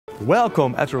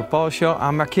Welcome at Rapalje Show.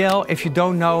 I'm Michael, if you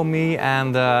don't know me,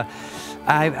 and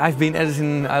I've been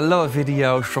editing a lot of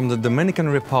videos from the Dominican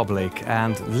Republic,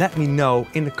 and let me know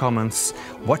in the comments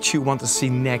what you want to see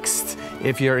next.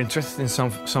 If you're interested in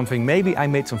something, maybe I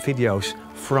made some videos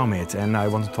from it and I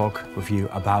want to talk with you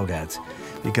about that.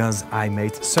 Because I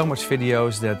made so much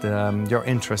videos that your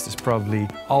interest is probably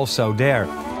also there.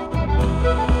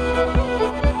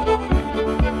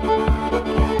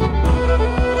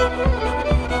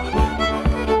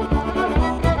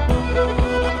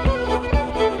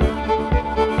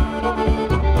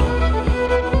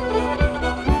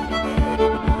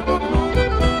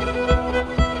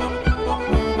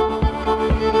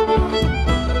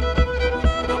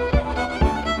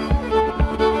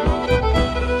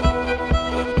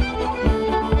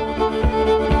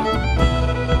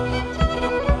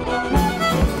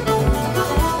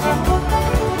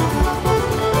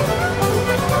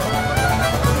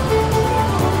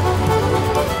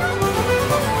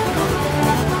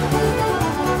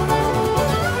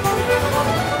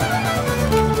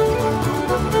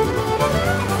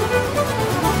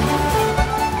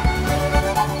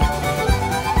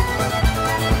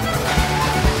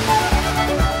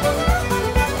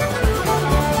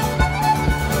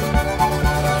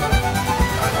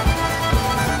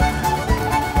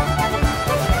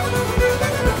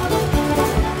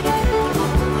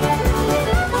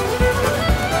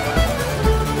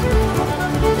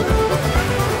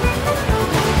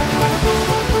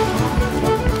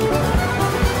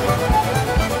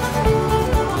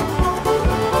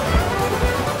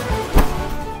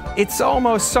 It's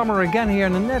almost summer again here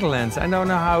in the Netherlands. I don't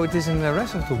know how it is in the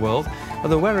rest of the world, but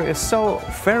the weather is so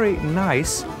very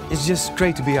nice. It's just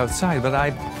great to be outside, but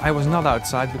I was not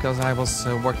outside because I was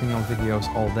working on videos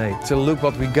all day. So look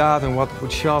what we got and what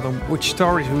we shot and which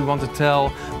stories we want to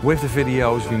tell with the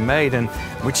videos we made and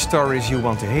which stories you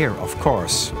want to hear, of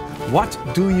course. What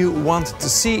do you want to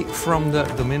see from the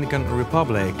Dominican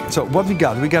Republic? So what we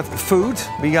got? We got food,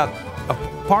 we got a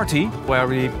party where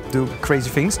we do crazy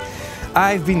things.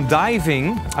 I've been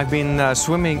diving, I've been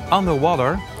swimming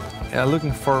underwater,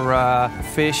 looking for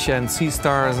fish and sea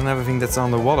stars and everything that's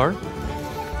underwater.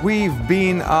 We've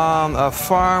been on a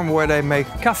farm where they make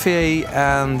coffee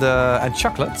and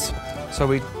chocolates. So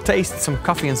we tasted some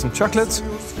coffee and some chocolates.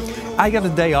 I got a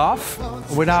day off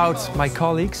without my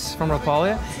colleagues from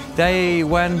Rapalje. They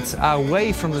went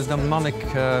away from the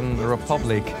Dominican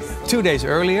Republic 2 days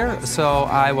earlier, so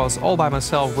I was all by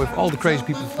myself with all the crazy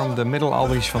people from the middle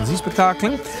Albrecht van Zee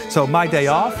spectacle. So my day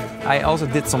off, I also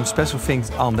did some special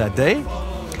things on that day.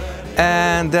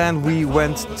 And then we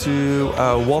went to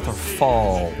a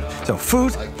waterfall. So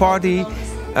food, party,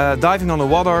 diving on the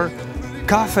water,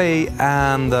 coffee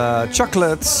and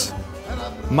chocolates.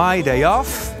 My day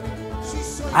off.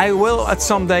 I will at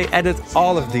some day edit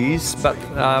all of these, but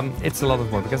it's a lot of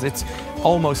work because it's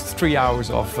almost 3 hours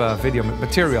of video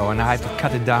material and I have to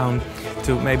cut it down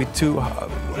to maybe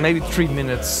 3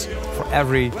 minutes for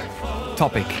every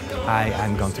topic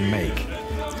I'm going to make.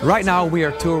 Right now we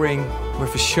are touring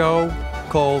with a show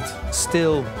called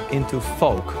Still into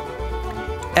Folk.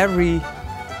 Every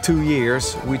 2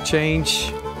 years we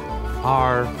change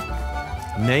our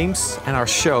names and our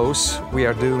shows we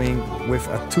are doing with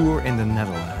a tour in the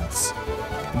Netherlands.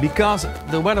 Because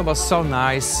the weather was so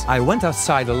nice, I went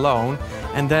outside alone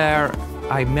and there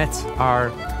I met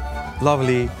our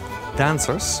lovely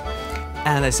dancers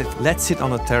and I said, let's sit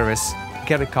on the terrace,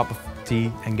 get a cup of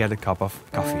tea and get a cup of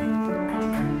coffee.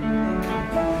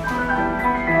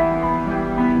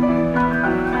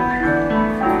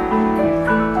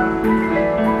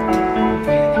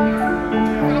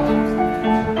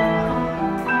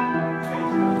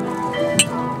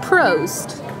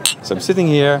 Proost. So I'm sitting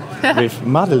here with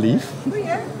Madelief.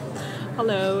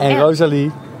 Hello. And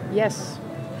Rosalie. Yes.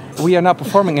 We are now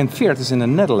performing in theaters in the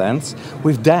Netherlands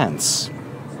with dance.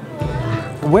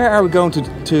 Where are we going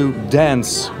to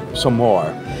dance some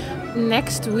more?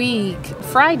 Next week,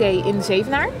 Friday in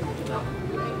Zevenaar.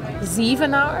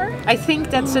 I think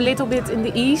that's a little bit in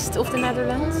the east of the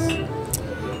Netherlands.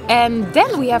 And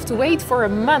then we have to wait for a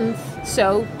month,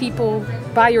 so people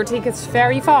buy your tickets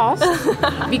very fast.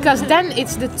 Because then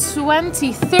it's the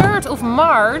 23rd of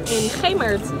March. In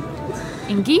Gemert.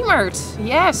 In Gemert,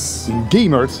 yes. In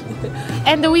Gemert?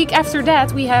 And the week after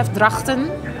that we have Drachten.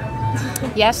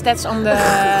 Yes, that's on the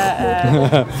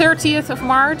 30th of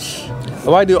March.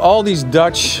 Why do all these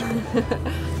Dutch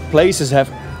places have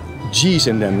G's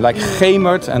in them, like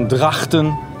Gemert and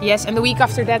Drachten? Yes, and the week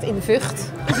after that in Vught.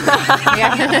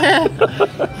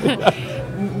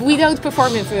 We don't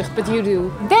perform in Vught, but you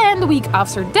do. Then the week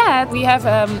after that, we have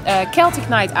a Celtic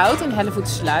night out in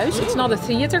Hellevoetsluis. It's not a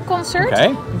theater concert,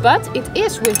 but it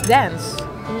is with dance.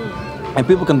 And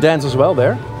people can dance as well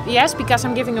there? Yes, because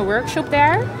I'm giving a workshop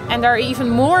there, and there are even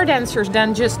more dancers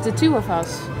than just the two of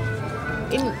us.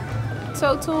 In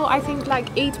total, I think like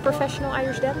 8 professional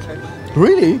Irish dancers.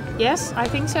 Really? Yes, I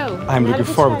think so. I'm looking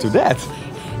forward to that.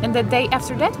 And the day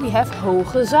after that, we have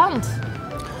Hoge Zand.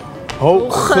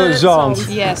 Hoge Zand.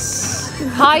 Yes.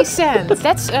 High Sand.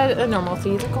 That's a normal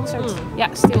theater concert.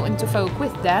 Yeah, still into folk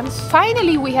with dance.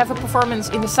 Finally, we have a performance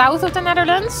in the south of the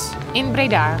Netherlands, in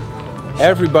Breda.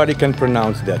 Everybody can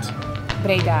pronounce that.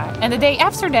 Breda. And the day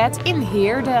after that, in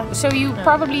Heerde. So you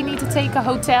probably need to take a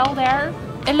hotel there.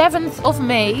 11th of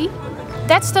May.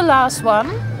 That's the last one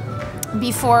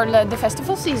before the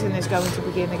festival season is going to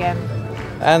begin again.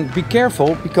 And be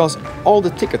careful, because all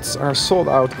the tickets are sold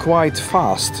out quite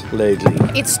fast lately.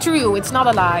 It's true, it's not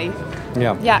a lie.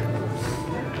 Yeah. Yeah.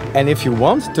 And if you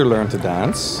want to learn to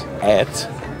dance at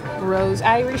Rose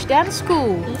Irish Dance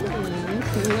School.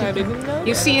 I didn't know.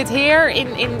 You see it here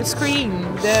in the screen,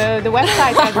 the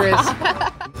website address.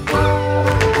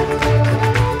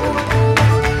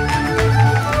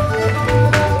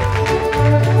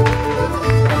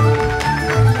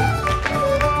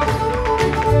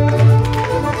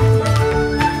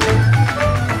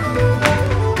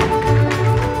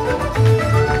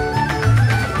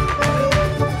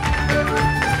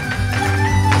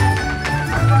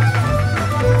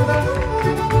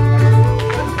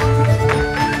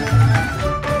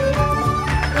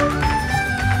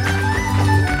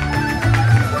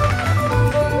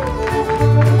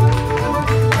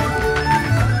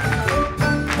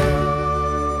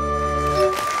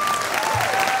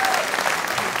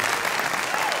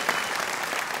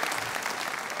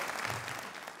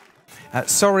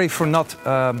 Sorry for not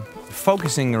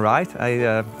focusing right.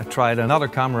 I tried another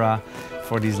camera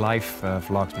for these live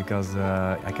vlogs because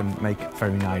I can make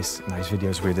very nice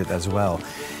videos with it as well.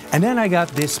 And then I got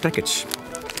this package.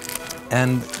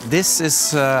 And this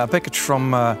is a package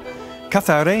from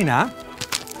KATHA'S.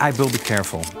 I will be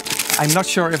careful. I'm not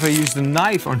sure if I use the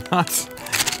knife or not.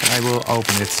 I will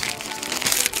open it.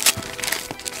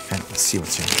 And let's see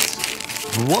what's in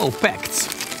it. Well packed.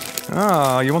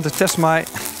 Oh, you want to test my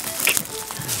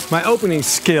opening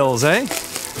skills, eh?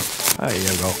 There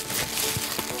you go.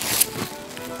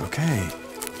 Okay.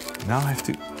 Now I have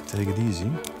to take it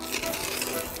easy.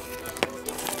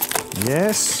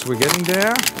 Yes, we're getting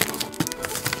there.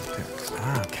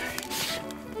 Okay.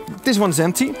 This one's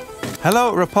empty.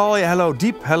 Hello Rapalje, hello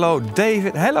Deep, hello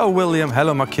David, hello William,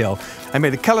 hello Makil. I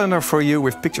made a calendar for you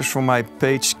with pictures from my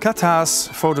page KATHA'S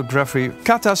photography.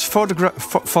 KATHA'S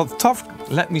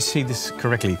let me see this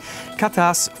correctly.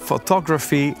 KATHA'S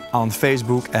photography on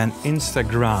Facebook and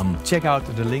Instagram. Check out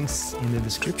the links in the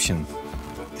description.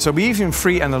 So be even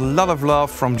free and a lot of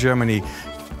love from Germany.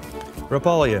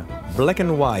 Rapalje, Black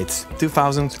and White,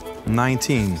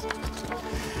 2019.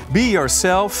 Be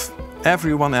yourself,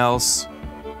 everyone else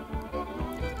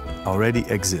already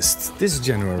exists. This is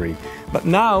January, but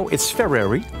now it's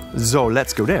February, so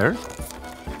let's go there.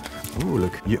 Ooh,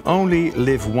 look. You only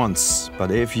live once, but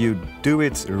if you do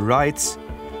it right,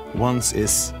 once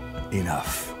is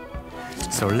enough.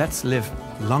 So let's live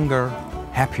longer,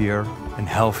 happier and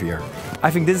healthier.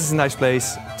 I think this is a nice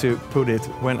place to put it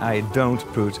when I don't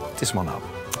put this one up.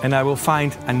 And I will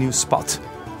find a new spot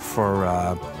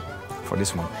for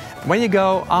this one. When you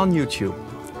go on YouTube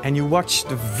and you watch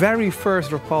the very first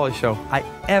Rapalje show I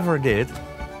ever did,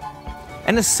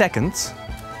 and the second,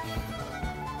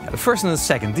 the first and the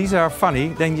second, these are funny,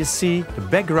 then you see the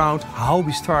background, how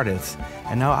we started.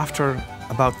 And now after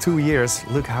about 2 years,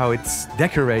 look how it's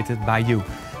decorated by you.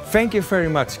 Thank you very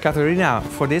much, Katharina,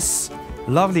 for this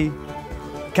lovely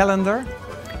calendar.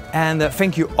 And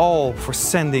thank you all for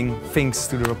sending things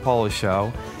to the Rapalje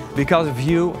show. Because of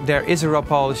you, there is a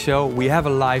Rapalje show, we have a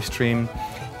live stream,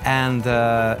 and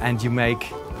you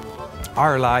make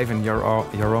our life and your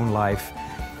own life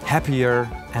happier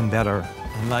and better.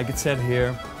 And like it said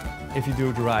here, if you do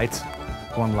it right,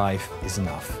 one life is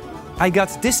enough. I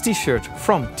got this t-shirt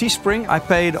from Teespring. I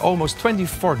paid almost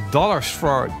 $24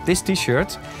 for this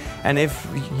t-shirt. And if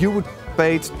you would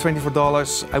pay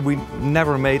 $24, we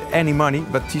never made any money,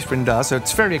 but Teespring does, so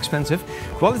it's very expensive.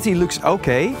 Quality looks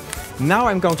okay. Now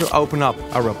I'm going to open up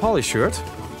a Rapalje shirt.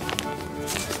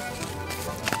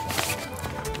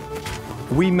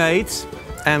 We made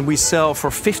and we sell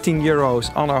for 15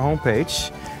 euros on our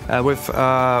homepage with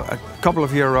a couple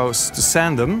of euros to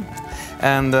send them.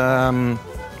 And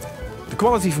the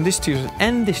quality from this t-shirt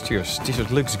and this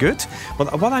t-shirt looks good.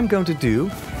 But what I'm going to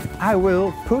do, I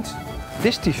will put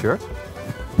this t-shirt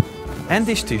and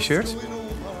this t-shirt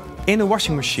in a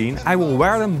washing machine. I will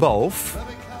wear them both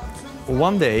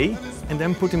one day and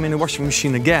then put them in the washing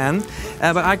machine again.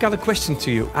 But I got a question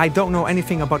to you. I don't know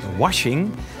anything about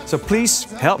washing, so please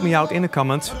help me out in the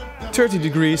comments. 30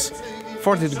 degrees,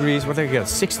 40 degrees, what do I get?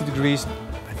 60 degrees,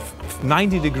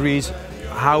 90 degrees.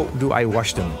 How do I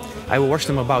wash them? I will wash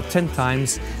them about 10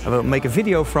 times. I will make a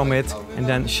video from it and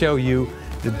then show you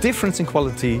the difference in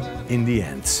quality in the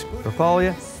end.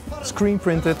 Rapalje, screen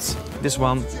printed, this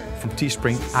one from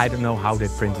Teespring. I don't know how they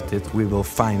printed it. We will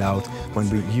find out when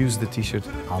we use the t-shirt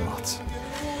a lot.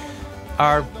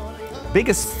 Our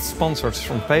biggest sponsors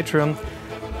from Patreon: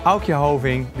 Aukje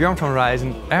Hoving, Björn van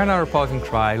Rijzen, Erna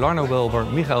Repoten-Kraai, Lorna Wilber,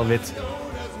 Michael Witt,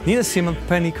 Nina Simon,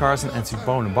 Penny Carson and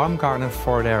Simone Baumgartner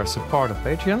for their support of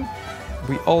Patreon.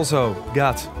 We also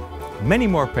got many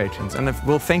more patrons, and I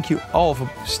will thank you all for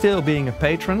still being a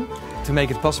patron to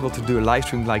make it possible to do a live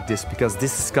stream like this, because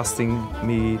this is costing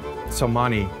me some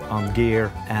money on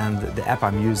gear and the app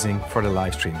I'm using for the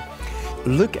live stream.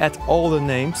 Look at all the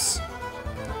names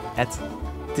at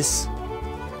this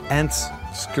end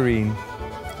screen.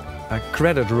 A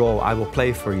credit roll I will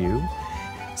play for you.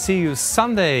 See you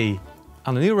Sunday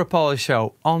on the new Rapalje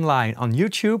Show online on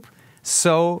YouTube.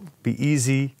 So be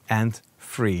easy and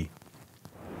free.